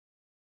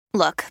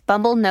Look,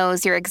 Bumble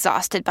knows you're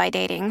exhausted by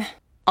dating.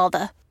 All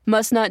the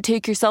must not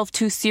take yourself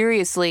too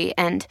seriously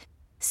and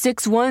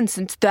 6'1"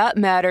 since that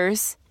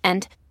matters.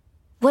 And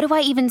what do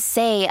I even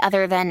say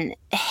other than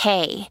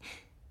hey?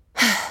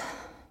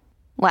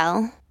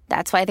 Well,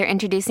 that's why they're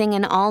introducing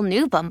an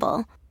all-new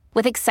Bumble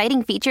with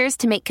exciting features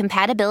to make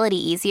compatibility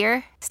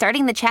easier,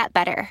 starting the chat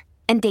better,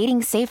 and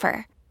dating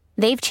safer.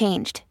 They've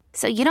changed,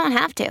 so you don't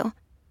have to.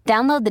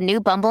 Download the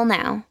new Bumble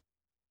now.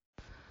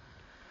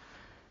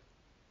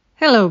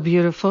 Hello,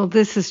 beautiful.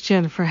 This is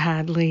Jennifer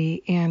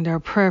Hadley, and our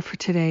prayer for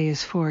today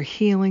is for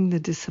healing the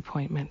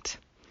disappointment.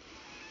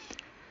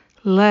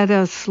 Let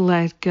us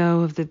let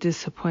go of the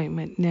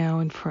disappointment now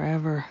and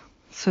forever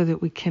so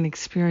that we can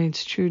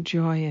experience true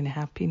joy and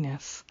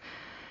happiness.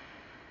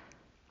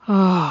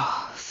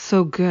 Oh,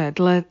 so good.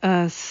 Let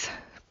us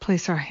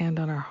place our hand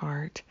on our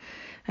heart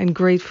and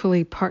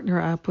gratefully partner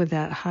up with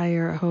that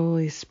higher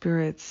Holy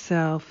Spirit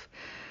self,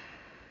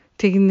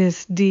 taking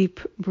this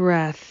deep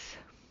breath,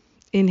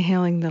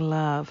 inhaling the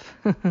love,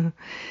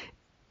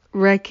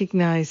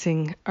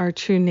 recognizing our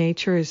true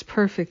nature is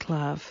perfect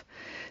love,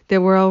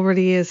 that we're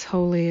already as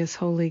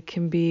holy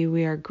can be.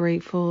 We are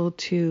grateful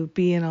to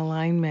be in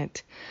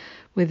alignment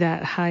with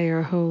that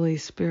higher Holy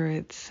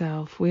Spirit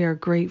self. We are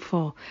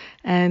grateful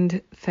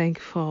and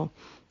thankful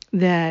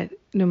that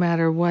no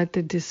matter what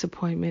the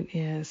disappointment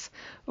is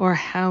or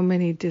how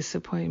many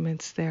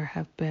disappointments there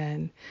have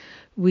been,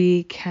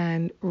 we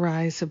can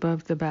rise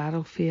above the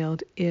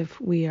battlefield if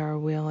we are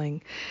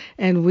willing.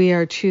 And we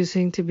are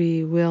choosing to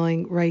be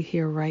willing right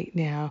here, right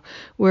now.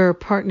 We're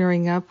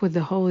partnering up with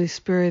the Holy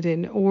Spirit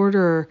in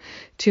order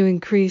to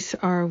increase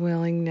our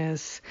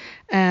willingness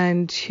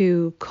and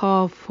to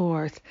call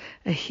forth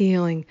a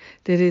healing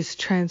that is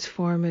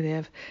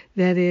transformative,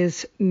 that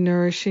is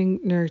nourishing,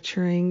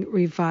 nurturing,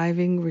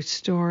 reviving,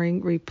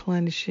 restoring,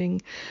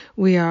 replenishing.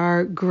 We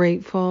are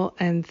grateful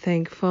and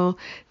thankful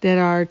that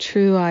our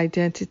true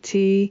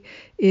identity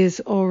is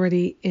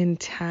already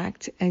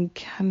intact and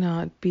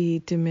cannot be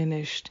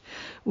diminished.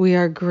 We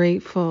are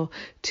grateful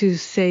to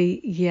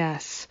say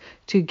yes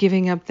to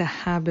giving up the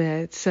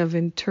habits of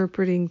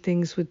interpreting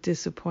things with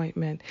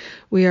disappointment.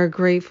 We are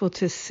grateful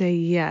to say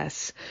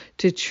yes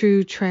to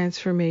true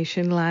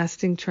transformation,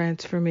 lasting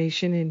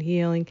transformation and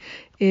healing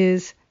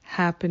is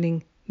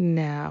happening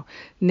now.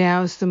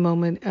 Now is the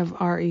moment of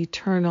our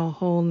eternal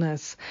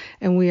wholeness,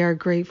 and we are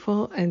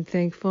grateful and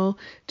thankful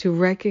to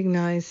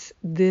recognize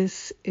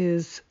this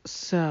is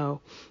so.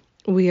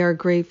 We are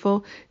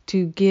grateful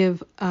to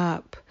give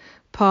up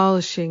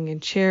polishing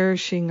and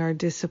cherishing our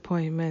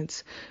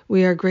disappointments.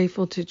 We are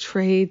grateful to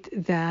trade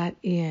that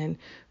in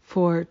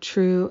for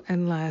true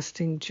and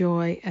lasting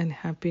joy and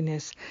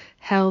happiness,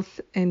 health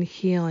and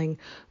healing,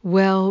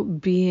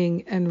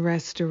 well-being and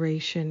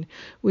restoration.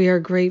 We are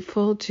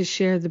grateful to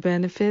share the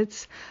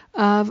benefits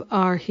of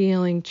our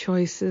healing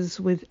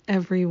choices with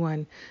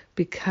everyone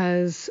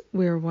because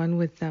we're one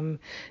with them.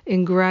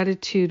 In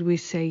gratitude, we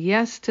say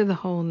yes to the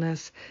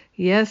wholeness,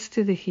 yes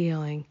to the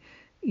healing,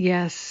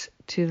 yes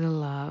to the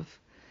love.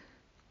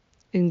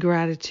 In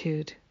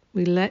gratitude,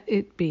 we let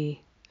it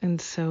be,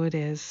 and so it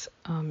is.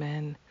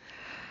 Amen.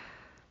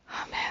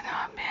 Amen,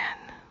 amen.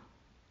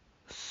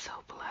 So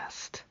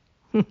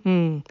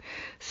blessed.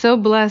 So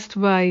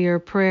blessed by your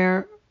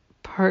prayer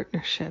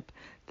partnership.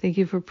 Thank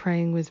you for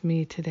praying with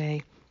me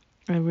today.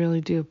 I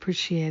really do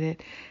appreciate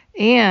it.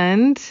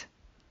 And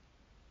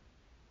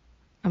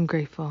I'm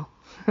grateful.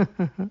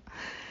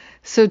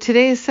 So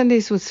today is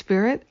Sundays with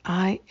Spirit.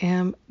 I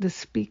am the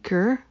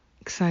speaker.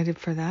 Excited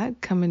for that.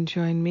 Come and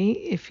join me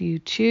if you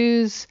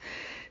choose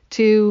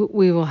to.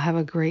 We will have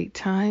a great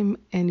time,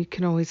 and you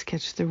can always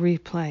catch the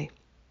replay.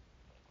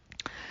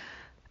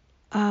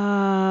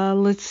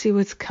 Let's see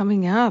what's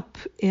coming up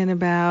in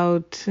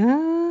about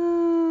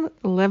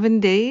 11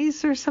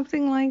 days or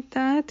something like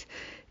that.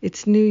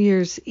 It's New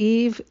Year's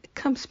Eve.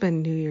 Come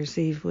spend New Year's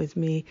Eve with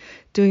me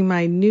doing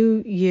my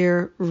New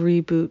Year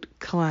Reboot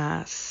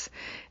class.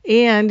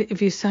 And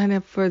if you sign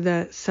up for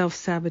the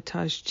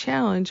Self-Sabotage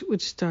Challenge,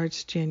 which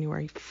starts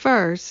January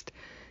 1st,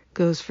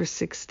 goes for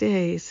 6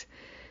 days,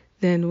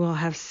 then we'll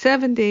have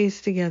 7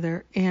 days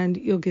together and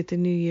you'll get the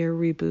New Year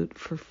Reboot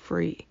for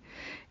free.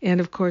 And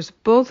of course,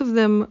 both of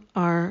them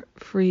are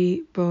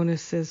free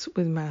bonuses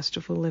with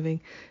Masterful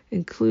Living,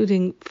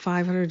 including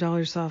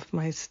 $500 off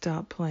my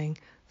Stop Playing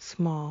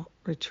Small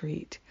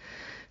retreat.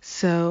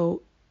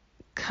 So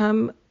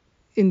come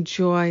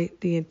enjoy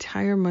the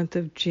entire month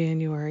of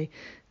January,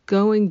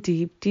 going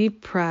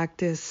deep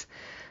practice.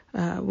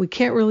 We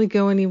can't really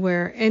go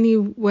anywhere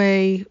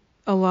anyway,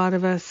 a lot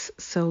of us,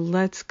 so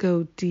let's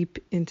go deep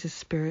into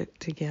spirit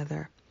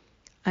together.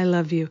 I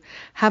love you.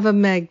 Have a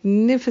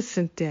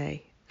magnificent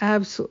day.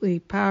 Absolutely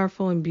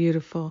powerful and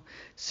beautiful.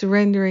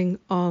 Surrendering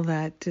all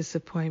that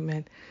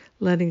disappointment,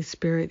 letting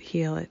spirit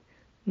heal it.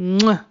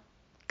 Mwah!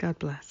 God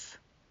bless.